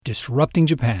Disrupting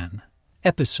Japan,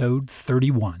 Episode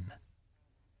 31.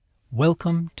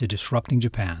 Welcome to Disrupting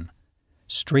Japan,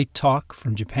 straight talk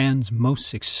from Japan's most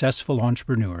successful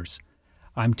entrepreneurs.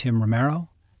 I'm Tim Romero,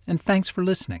 and thanks for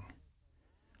listening.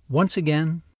 Once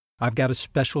again, I've got a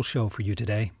special show for you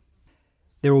today.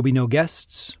 There will be no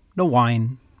guests, no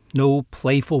wine, no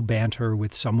playful banter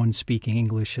with someone speaking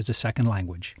English as a second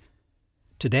language.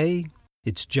 Today,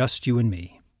 it's just you and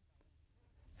me.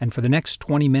 And for the next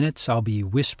 20 minutes, I'll be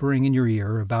whispering in your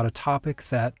ear about a topic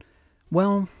that,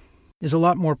 well, is a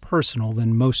lot more personal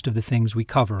than most of the things we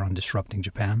cover on Disrupting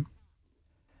Japan.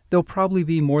 There'll probably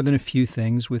be more than a few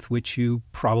things with which you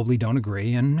probably don't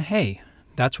agree, and hey,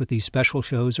 that's what these special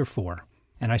shows are for.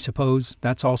 And I suppose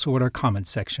that's also what our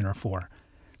comments section are for.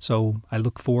 So I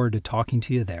look forward to talking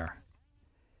to you there.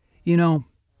 You know,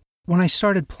 when I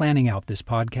started planning out this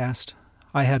podcast,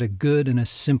 I had a good and a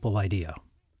simple idea.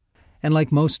 And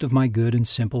like most of my good and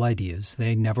simple ideas,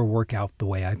 they never work out the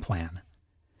way I plan.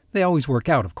 They always work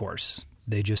out, of course.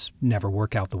 They just never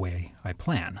work out the way I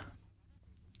plan.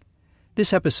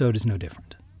 This episode is no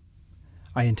different.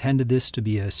 I intended this to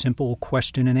be a simple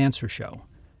question and answer show.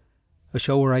 A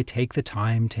show where I take the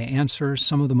time to answer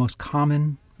some of the most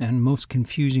common and most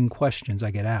confusing questions I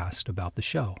get asked about the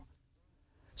show.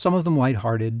 Some of them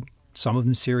lighthearted, some of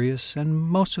them serious, and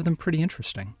most of them pretty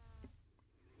interesting.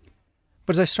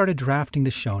 But as I started drafting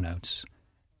the show notes,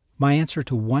 my answer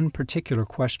to one particular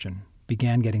question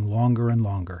began getting longer and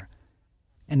longer,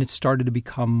 and it started to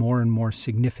become more and more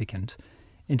significant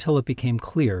until it became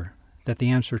clear that the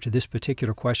answer to this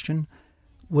particular question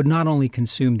would not only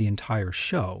consume the entire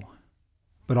show,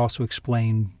 but also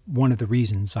explain one of the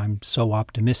reasons I'm so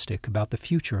optimistic about the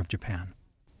future of Japan.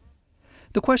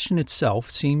 The question itself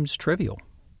seems trivial.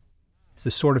 It's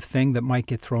the sort of thing that might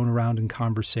get thrown around in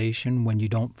conversation when you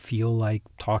don't feel like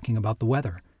talking about the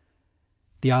weather.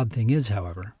 The odd thing is,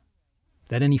 however,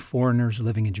 that any foreigners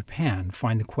living in Japan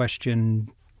find the question,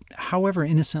 however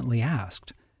innocently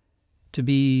asked, to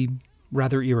be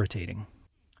rather irritating.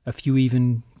 A few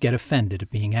even get offended at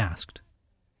being asked.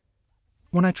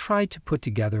 When I tried to put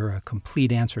together a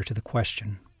complete answer to the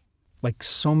question, like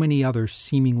so many other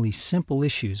seemingly simple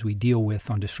issues we deal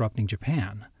with on Disrupting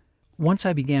Japan, once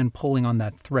I began pulling on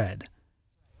that thread,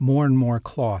 more and more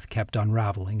cloth kept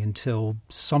unraveling until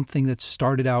something that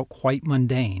started out quite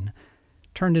mundane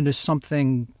turned into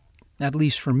something, at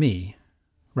least for me,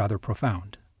 rather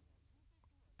profound.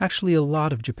 Actually, a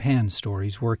lot of Japan's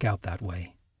stories work out that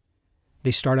way. They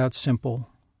start out simple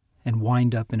and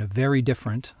wind up in a very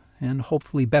different and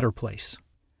hopefully better place.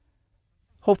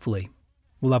 Hopefully,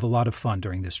 we'll have a lot of fun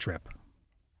during this trip.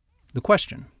 The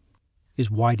question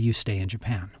is, why do you stay in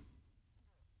Japan?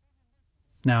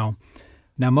 Now,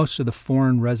 most of the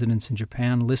foreign residents in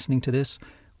Japan listening to this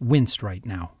winced right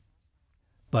now.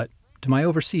 But to my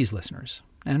overseas listeners,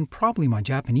 and probably my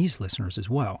Japanese listeners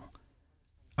as well,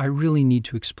 I really need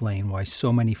to explain why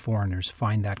so many foreigners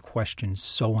find that question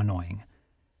so annoying.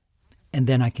 And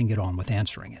then I can get on with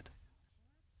answering it.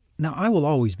 Now, I will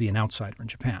always be an outsider in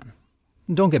Japan.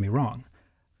 Don't get me wrong.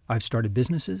 I've started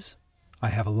businesses, I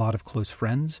have a lot of close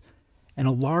friends, and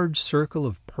a large circle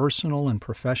of personal and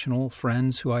professional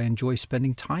friends who I enjoy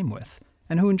spending time with,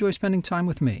 and who enjoy spending time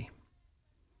with me.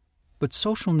 But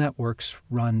social networks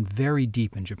run very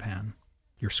deep in Japan.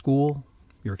 Your school,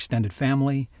 your extended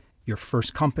family, your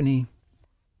first company.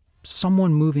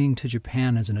 Someone moving to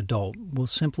Japan as an adult will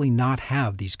simply not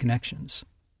have these connections.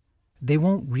 They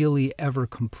won't really ever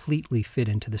completely fit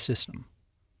into the system.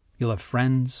 You'll have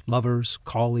friends, lovers,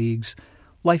 colleagues.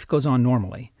 Life goes on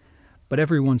normally. But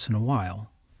every once in a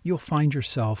while, you'll find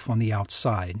yourself on the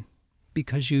outside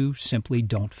because you simply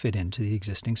don't fit into the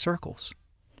existing circles.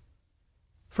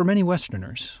 For many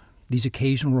Westerners, these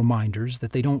occasional reminders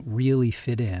that they don't really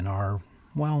fit in are,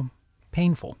 well,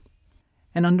 painful,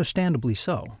 and understandably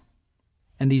so.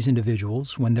 And these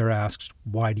individuals, when they're asked,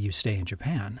 why do you stay in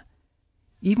Japan,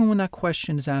 even when that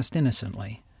question is asked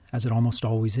innocently, as it almost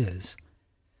always is,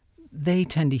 they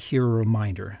tend to hear a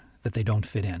reminder that they don't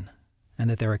fit in, and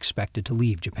that they're expected to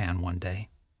leave Japan one day.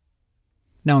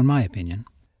 Now, in my opinion,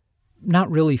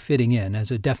 not really fitting in as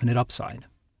a definite upside.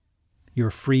 You're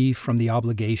free from the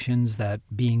obligations that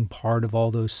being part of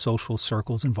all those social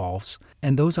circles involves,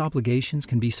 and those obligations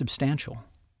can be substantial.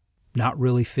 Not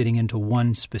really fitting into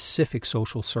one specific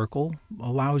social circle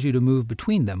allows you to move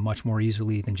between them much more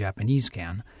easily than Japanese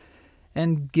can,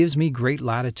 and gives me great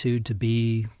latitude to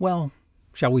be, well,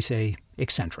 shall we say,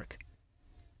 eccentric.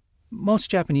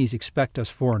 Most Japanese expect us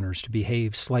foreigners to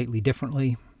behave slightly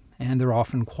differently, and they're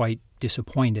often quite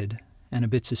disappointed and a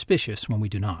bit suspicious when we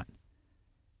do not.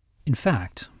 In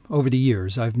fact, over the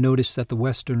years, I've noticed that the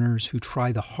Westerners who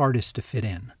try the hardest to fit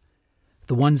in,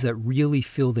 the ones that really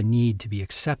feel the need to be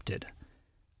accepted,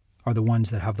 are the ones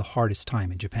that have the hardest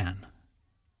time in Japan.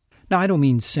 Now, I don't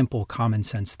mean simple common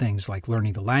sense things like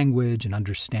learning the language and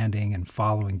understanding and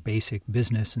following basic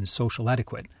business and social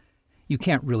etiquette. You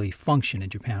can't really function in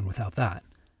Japan without that.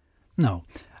 No,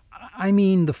 I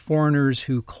mean the foreigners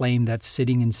who claim that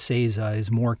sitting in seiza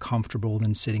is more comfortable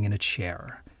than sitting in a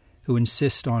chair, who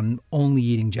insist on only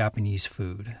eating Japanese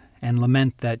food, and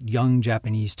lament that young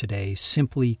Japanese today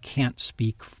simply can't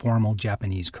speak formal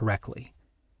Japanese correctly.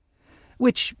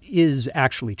 Which is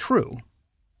actually true,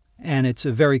 and it's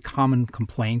a very common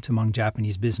complaint among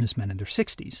Japanese businessmen in their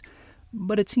 60s,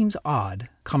 but it seems odd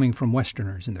coming from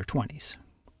Westerners in their 20s.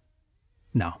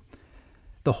 No,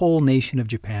 the whole nation of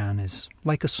Japan is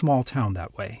like a small town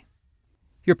that way.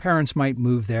 Your parents might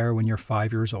move there when you're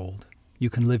 5 years old. You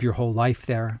can live your whole life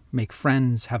there, make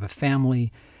friends, have a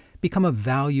family, become a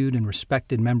valued and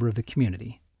respected member of the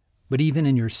community. But even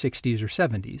in your 60s or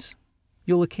 70s,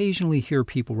 you'll occasionally hear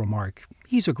people remark,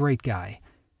 "He's a great guy,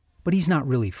 but he's not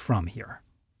really from here."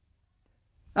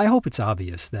 I hope it's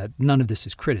obvious that none of this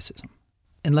is criticism.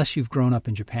 Unless you've grown up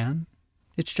in Japan,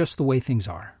 it's just the way things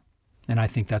are, and I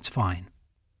think that's fine.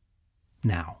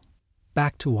 Now,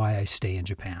 back to why I stay in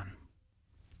Japan.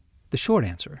 The short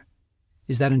answer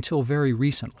is that until very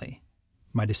recently,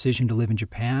 my decision to live in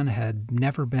Japan had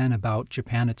never been about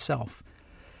Japan itself.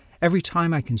 Every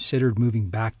time I considered moving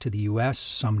back to the U.S.,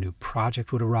 some new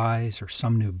project would arise or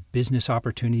some new business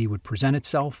opportunity would present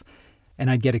itself,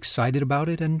 and I'd get excited about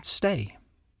it and stay.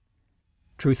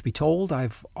 Truth be told,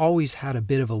 I've always had a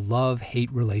bit of a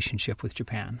love-hate relationship with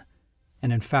Japan,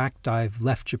 and in fact, I've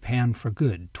left Japan for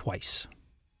good twice.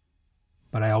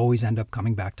 But I always end up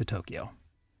coming back to Tokyo.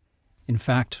 In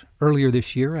fact, earlier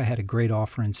this year I had a great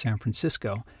offer in San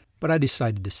Francisco, but I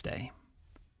decided to stay.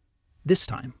 This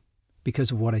time,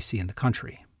 because of what I see in the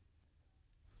country.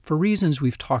 For reasons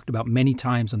we've talked about many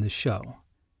times on this show,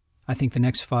 I think the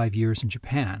next 5 years in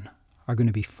Japan are going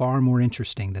to be far more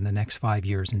interesting than the next 5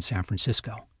 years in San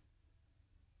Francisco.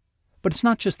 But it's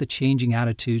not just the changing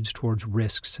attitudes towards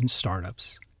risks and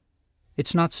startups.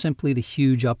 It's not simply the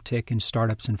huge uptick in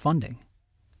startups and funding.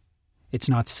 It's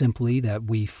not simply that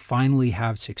we finally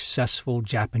have successful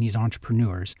Japanese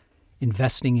entrepreneurs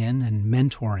investing in and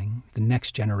mentoring the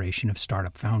next generation of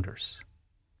startup founders.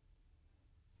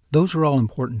 Those are all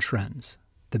important trends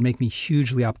that make me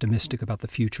hugely optimistic about the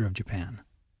future of Japan.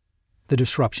 The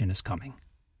disruption is coming.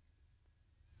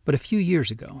 But a few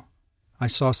years ago, I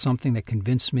saw something that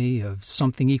convinced me of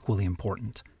something equally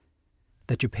important,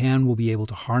 that Japan will be able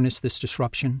to harness this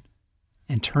disruption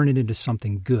and turn it into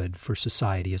something good for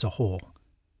society as a whole.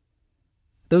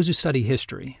 Those who study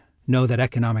history know that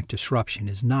economic disruption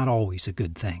is not always a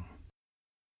good thing.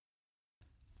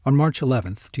 On March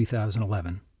 11th,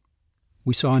 2011,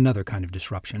 we saw another kind of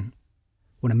disruption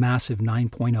when a massive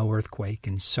 9.0 earthquake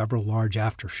and several large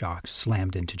aftershocks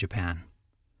slammed into Japan.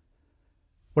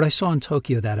 What I saw in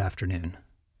Tokyo that afternoon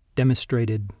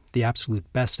demonstrated the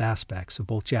absolute best aspects of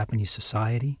both Japanese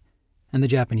society and the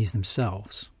Japanese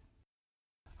themselves.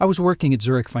 I was working at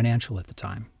Zurich Financial at the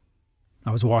time.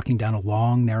 I was walking down a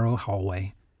long, narrow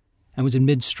hallway and was in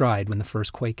mid-stride when the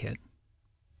first quake hit.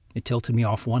 It tilted me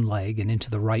off one leg and into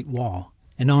the right wall,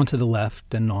 and onto the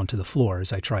left and onto the floor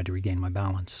as I tried to regain my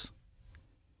balance.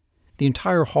 The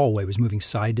entire hallway was moving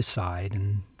side to side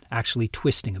and actually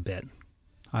twisting a bit.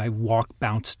 I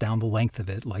bounced down the length of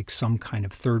it like some kind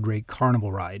of third-rate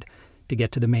carnival ride to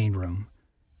get to the main room,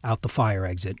 out the fire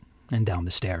exit, and down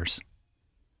the stairs.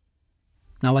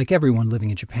 Now, like everyone living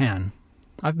in Japan,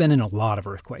 I've been in a lot of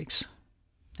earthquakes,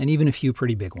 and even a few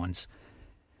pretty big ones.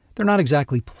 They're not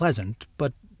exactly pleasant,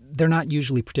 but they're not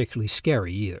usually particularly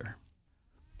scary either.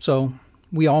 So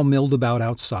we all milled about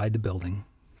outside the building,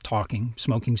 talking,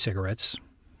 smoking cigarettes,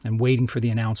 and waiting for the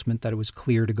announcement that it was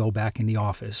clear to go back in the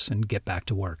office and get back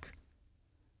to work.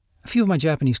 A few of my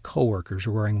Japanese coworkers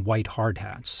were wearing white hard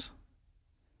hats.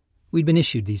 We'd been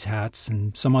issued these hats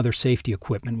and some other safety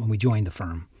equipment when we joined the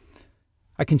firm.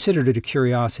 I considered it a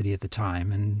curiosity at the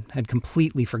time and had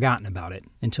completely forgotten about it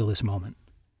until this moment.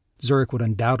 Zurich would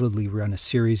undoubtedly run a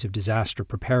series of disaster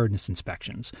preparedness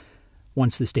inspections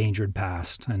once this danger had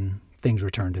passed and things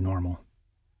returned to normal.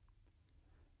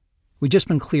 We'd just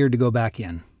been cleared to go back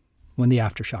in when the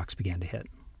aftershocks began to hit.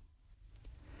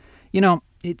 You know,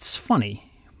 it's funny.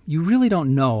 You really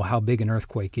don't know how big an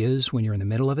earthquake is when you're in the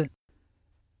middle of it.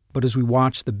 But as we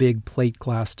watched the big plate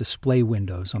glass display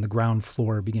windows on the ground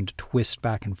floor begin to twist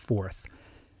back and forth,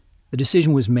 the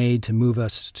decision was made to move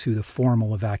us to the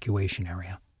formal evacuation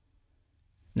area.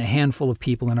 A handful of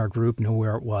people in our group knew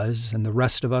where it was, and the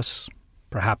rest of us,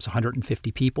 perhaps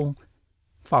 150 people,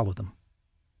 followed them.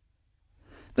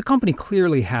 The company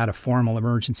clearly had a formal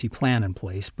emergency plan in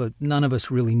place, but none of us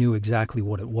really knew exactly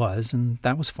what it was, and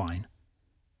that was fine.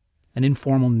 An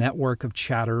informal network of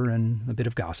chatter and a bit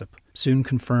of gossip soon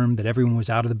confirmed that everyone was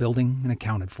out of the building and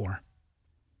accounted for.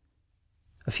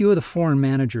 A few of the foreign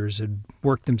managers had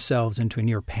worked themselves into a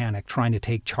near panic trying to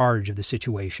take charge of the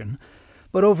situation,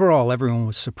 but overall everyone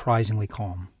was surprisingly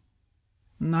calm.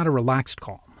 Not a relaxed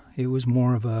calm, it was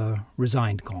more of a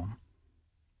resigned calm.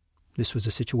 This was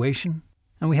a situation,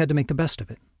 and we had to make the best of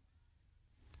it.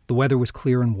 The weather was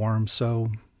clear and warm,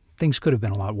 so things could have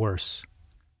been a lot worse.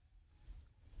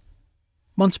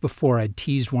 Months before, I'd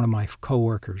teased one of my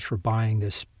coworkers for buying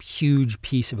this huge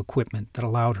piece of equipment that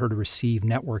allowed her to receive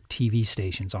network TV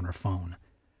stations on her phone.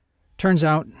 Turns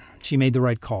out, she made the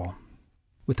right call.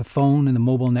 With the phone and the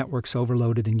mobile networks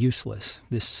overloaded and useless,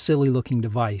 this silly-looking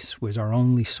device was our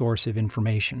only source of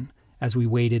information as we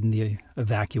waited in the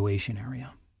evacuation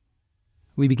area.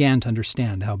 We began to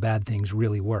understand how bad things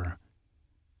really were,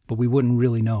 but we wouldn't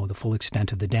really know the full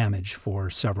extent of the damage for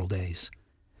several days.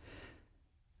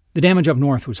 The damage up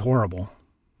north was horrible.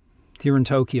 Here in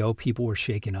Tokyo, people were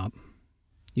shaken up.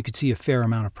 You could see a fair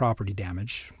amount of property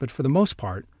damage, but for the most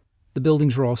part, the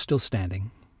buildings were all still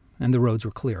standing, and the roads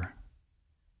were clear.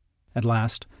 At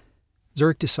last,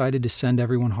 Zurich decided to send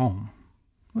everyone home.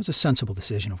 It was a sensible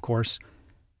decision, of course,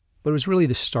 but it was really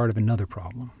the start of another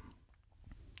problem.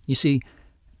 You see,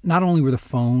 not only were the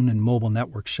phone and mobile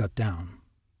networks shut down,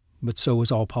 but so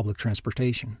was all public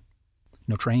transportation.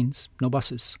 No trains, no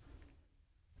buses.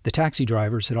 The taxi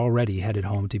drivers had already headed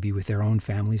home to be with their own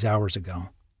families hours ago.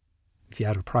 If you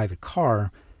had a private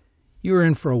car, you were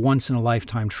in for a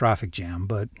once-in-a-lifetime traffic jam,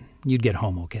 but you'd get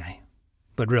home okay.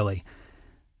 But really,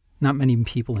 not many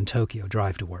people in Tokyo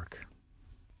drive to work.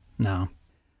 No.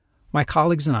 My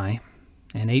colleagues and I,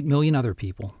 and 8 million other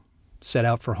people, set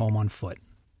out for home on foot.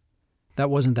 That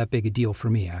wasn't that big a deal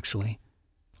for me, actually.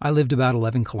 I lived about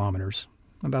 11 kilometers,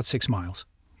 about 6 miles,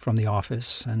 from the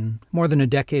office, and more than a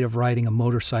decade of riding a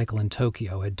motorcycle in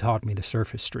Tokyo had taught me the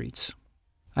surface streets.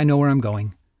 I know where I'm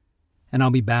going, and I'll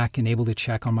be back and able to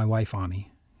check on my wife,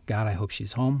 Ami. God, I hope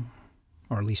she's home,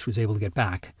 or at least was able to get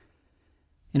back,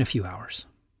 in a few hours.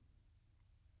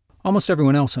 Almost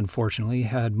everyone else, unfortunately,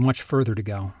 had much further to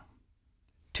go.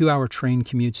 2-hour train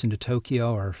commutes into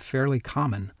Tokyo are fairly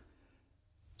common,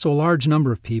 so a large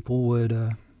number of people would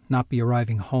not be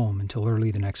arriving home until early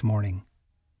the next morning.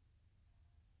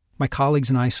 My colleagues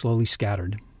and I slowly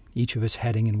scattered, each of us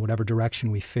heading in whatever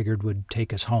direction we figured would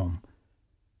take us home.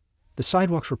 The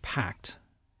sidewalks were packed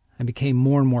and became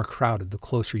more and more crowded the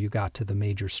closer you got to the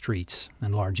major streets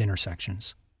and large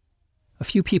intersections. A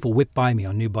few people whipped by me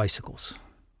on new bicycles.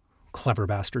 Clever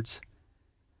bastards.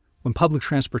 When public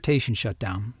transportation shut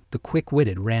down, the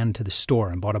quick-witted ran to the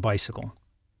store and bought a bicycle.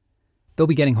 They'll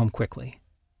be getting home quickly,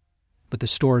 but the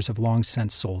stores have long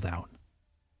since sold out.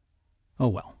 Oh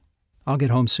well. I'll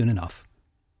get home soon enough.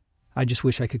 I just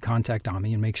wish I could contact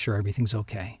Ami and make sure everything's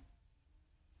okay.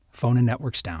 Phone and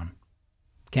network's down.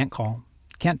 Can't call,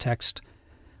 can't text,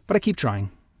 but I keep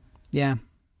trying. Yeah,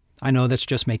 I know that's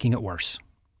just making it worse.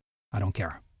 I don't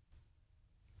care.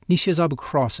 Nishizabu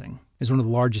Crossing is one of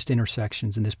the largest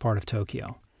intersections in this part of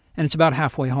Tokyo, and it's about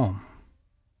halfway home.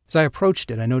 As I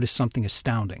approached it, I noticed something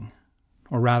astounding.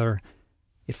 Or rather,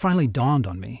 it finally dawned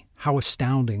on me how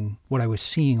astounding what I was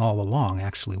seeing all along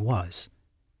actually was.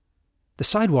 The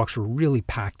sidewalks were really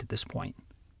packed at this point,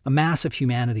 a mass of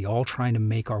humanity all trying to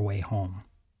make our way home.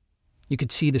 You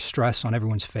could see the stress on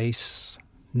everyone's face.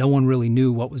 No one really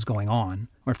knew what was going on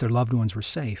or if their loved ones were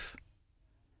safe.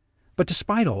 But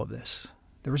despite all of this,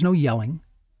 there was no yelling,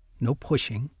 no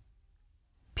pushing.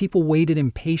 People waited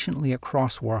impatiently at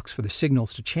crosswalks for the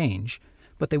signals to change,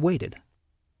 but they waited.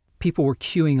 People were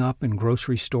queuing up in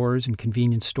grocery stores and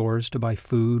convenience stores to buy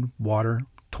food, water,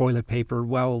 toilet paper,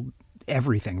 well,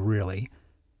 everything, really.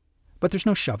 But there's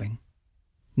no shoving,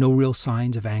 no real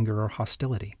signs of anger or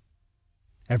hostility.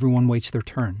 Everyone waits their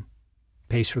turn,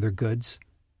 pays for their goods,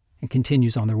 and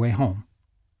continues on their way home.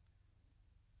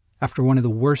 After one of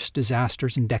the worst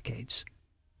disasters in decades,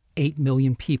 8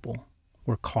 million people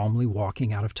were calmly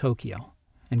walking out of Tokyo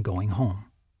and going home.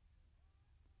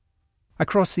 I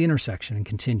crossed the intersection and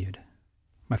continued.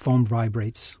 My phone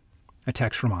vibrates. A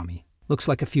text from Ami. Looks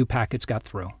like a few packets got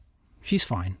through. She's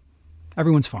fine.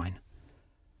 Everyone's fine.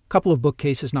 A couple of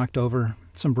bookcases knocked over,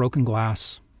 some broken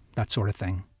glass, that sort of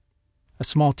thing. A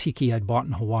small tiki I'd bought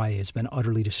in Hawaii has been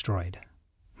utterly destroyed.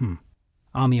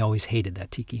 Ami always hated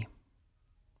that tiki.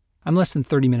 I'm less than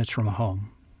 30 minutes from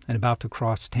home and about to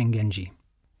cross Tengenji.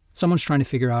 Someone's trying to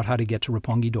figure out how to get to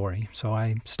Roppongi Dori, so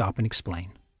I stop and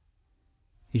explain.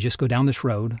 You just go down this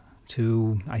road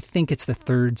to, I think it's the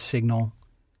third signal.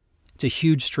 It's a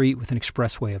huge street with an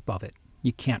expressway above it.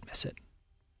 You can't miss it.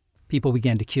 People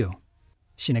began to queue.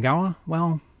 Shinagawa?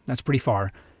 Well, that's pretty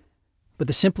far. But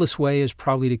the simplest way is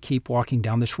probably to keep walking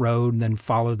down this road and then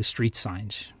follow the street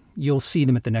signs. You'll see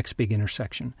them at the next big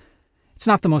intersection. It's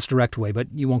not the most direct way,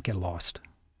 but you won't get lost.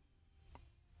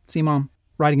 See, Mom,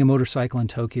 riding a motorcycle in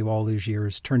Tokyo all those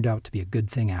years turned out to be a good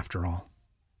thing after all.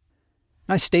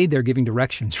 I stayed there giving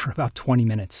directions for about 20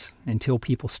 minutes until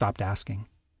people stopped asking.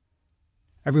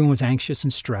 Everyone was anxious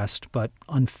and stressed, but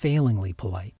unfailingly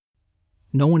polite.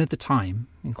 No one at the time,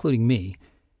 including me,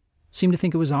 seemed to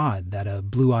think it was odd that a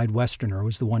blue-eyed Westerner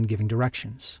was the one giving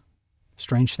directions.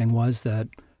 Strange thing was that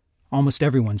almost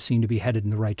everyone seemed to be headed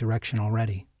in the right direction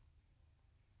already.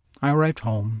 I arrived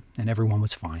home, and everyone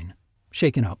was fine.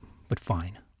 Shaken up, but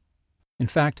fine. In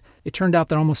fact, it turned out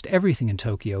that almost everything in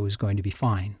Tokyo was going to be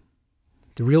fine.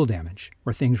 The real damage,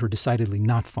 where things were decidedly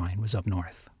not fine, was up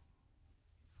north.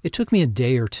 It took me a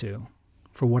day or two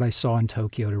for what I saw in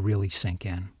Tokyo to really sink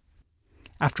in.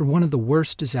 After one of the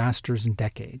worst disasters in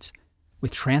decades,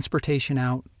 with transportation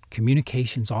out,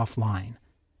 communications offline,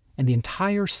 and the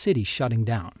entire city shutting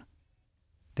down,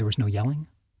 there was no yelling,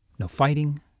 no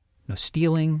fighting, no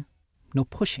stealing, no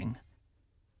pushing.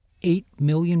 8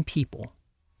 million people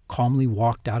calmly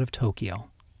walked out of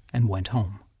Tokyo and went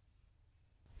home.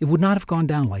 It would not have gone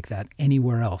down like that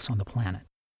anywhere else on the planet.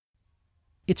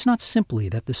 It's not simply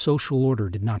that the social order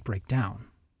did not break down.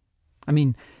 I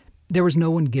mean, there was no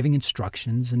one giving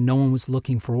instructions and no one was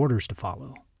looking for orders to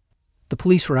follow. The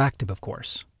police were active, of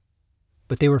course,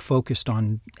 but they were focused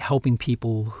on helping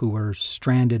people who were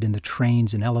stranded in the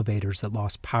trains and elevators that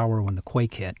lost power when the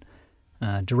quake hit,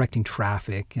 directing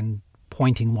traffic and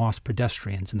pointing lost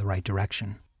pedestrians in the right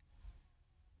direction.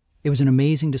 It was an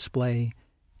amazing display,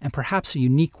 and perhaps a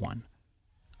unique one,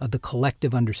 of the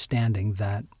collective understanding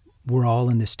that we're all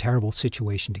in this terrible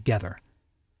situation together,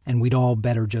 and we'd all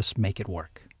better just make it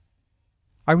work.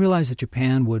 I realized that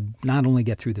Japan would not only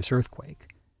get through this earthquake,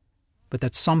 but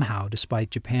that somehow, despite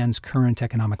Japan's current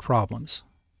economic problems,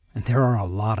 and there are a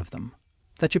lot of them,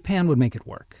 that Japan would make it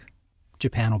work.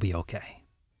 Japan will be okay.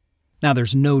 Now,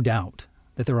 there's no doubt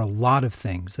that there are a lot of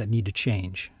things that need to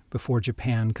change before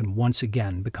Japan can once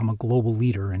again become a global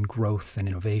leader in growth and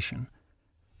innovation.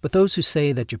 But those who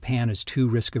say that Japan is too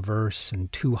risk-averse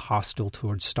and too hostile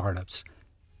towards startups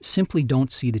simply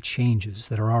don't see the changes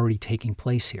that are already taking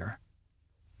place here.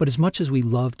 But as much as we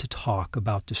love to talk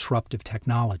about disruptive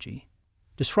technology,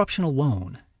 disruption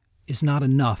alone is not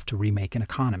enough to remake an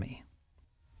economy.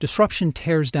 Disruption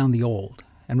tears down the old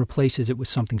and replaces it with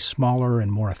something smaller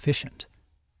and more efficient.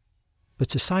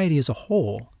 But society as a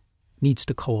whole needs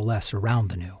to coalesce around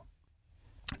the new.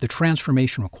 The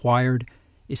transformation required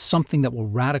is something that will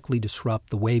radically disrupt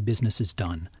the way business is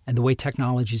done and the way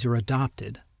technologies are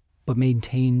adopted, but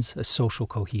maintains a social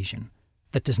cohesion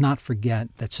that does not forget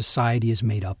that society is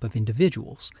made up of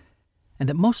individuals, and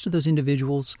that most of those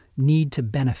individuals need to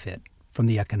benefit from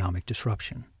the economic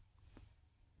disruption.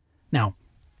 Now,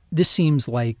 this seems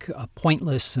like a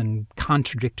pointless and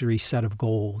contradictory set of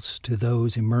goals to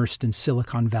those immersed in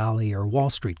Silicon Valley or Wall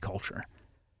Street culture.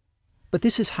 But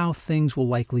this is how things will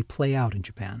likely play out in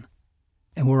Japan,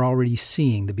 and we're already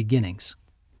seeing the beginnings.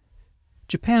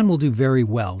 Japan will do very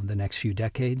well in the next few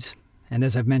decades, and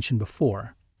as I've mentioned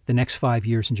before, the next 5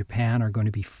 years in Japan are going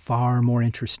to be far more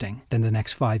interesting than the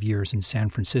next 5 years in San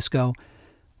Francisco,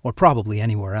 or probably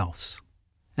anywhere else.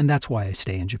 And that's why I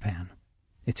stay in Japan.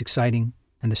 It's exciting,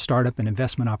 and the startup and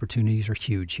investment opportunities are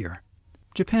huge here.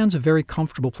 Japan's a very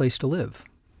comfortable place to live.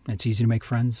 It's easy to make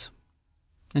friends.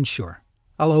 And sure,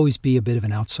 I'll always be a bit of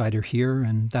an outsider here,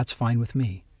 and that's fine with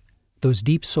me. Those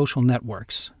deep social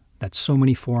networks that so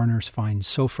many foreigners find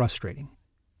so frustrating,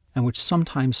 and which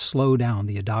sometimes slow down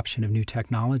the adoption of new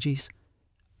technologies,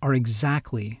 are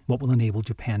exactly what will enable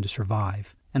Japan to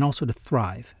survive and also to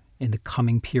thrive in the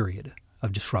coming period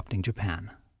of disrupting Japan.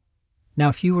 Now,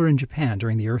 if you were in Japan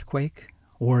during the earthquake,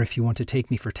 or if you want to take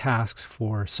me for tasks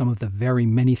for some of the very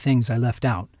many things I left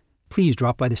out, please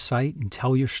drop by the site and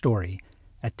tell your story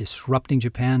at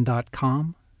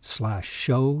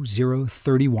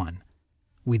disruptingjapan.com/show031.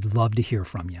 We'd love to hear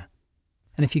from you.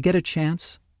 And if you get a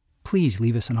chance, please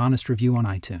leave us an honest review on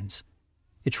iTunes.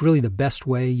 It's really the best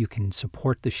way you can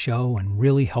support the show and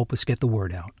really help us get the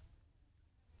word out.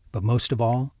 But most of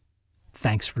all,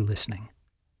 thanks for listening.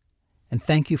 And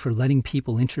thank you for letting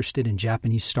people interested in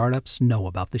Japanese startups know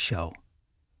about the show.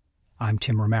 I'm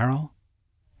Tim Romero,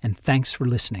 and thanks for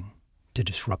listening to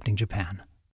Disrupting Japan.